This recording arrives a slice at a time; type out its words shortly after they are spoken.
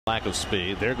Lack of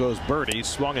speed. There goes Berti.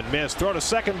 Swung and missed. Throw to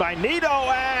second by Nido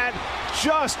and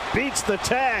just beats the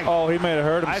tag. Oh, he may have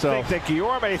hurt himself. I think that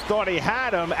Guillorme thought he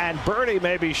had him, and Berti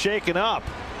may be shaken up.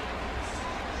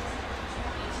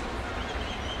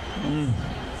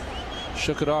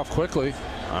 Shook it off quickly.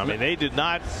 I mean, they did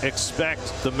not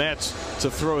expect the Mets to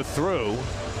throw through.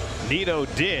 Nido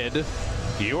did.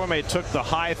 Guillorme took the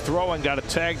high throw and got a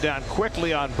tag down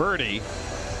quickly on Berti.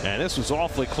 And this was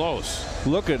awfully close.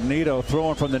 Look at Nido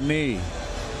throwing from the knee.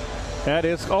 That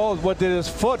is, oh, what did his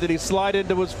foot? Did he slide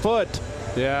into his foot?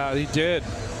 Yeah, he did.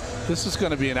 This is going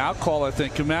to be an out call, I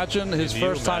think. Imagine his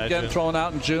first time getting thrown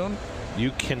out in June. You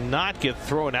cannot get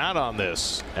thrown out on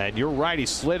this. And you're right, he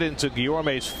slid into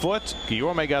Guillorme's foot.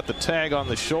 Guillorme got the tag on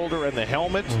the shoulder and the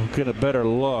helmet. Get a better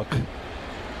look.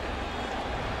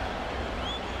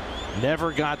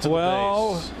 Never got to the base.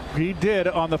 Well, he did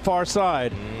on the far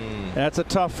side. That's a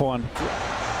tough one.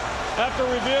 After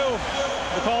review,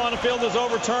 the call on the field is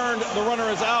overturned. The runner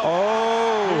is out.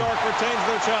 Oh. New York retains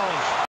their challenge.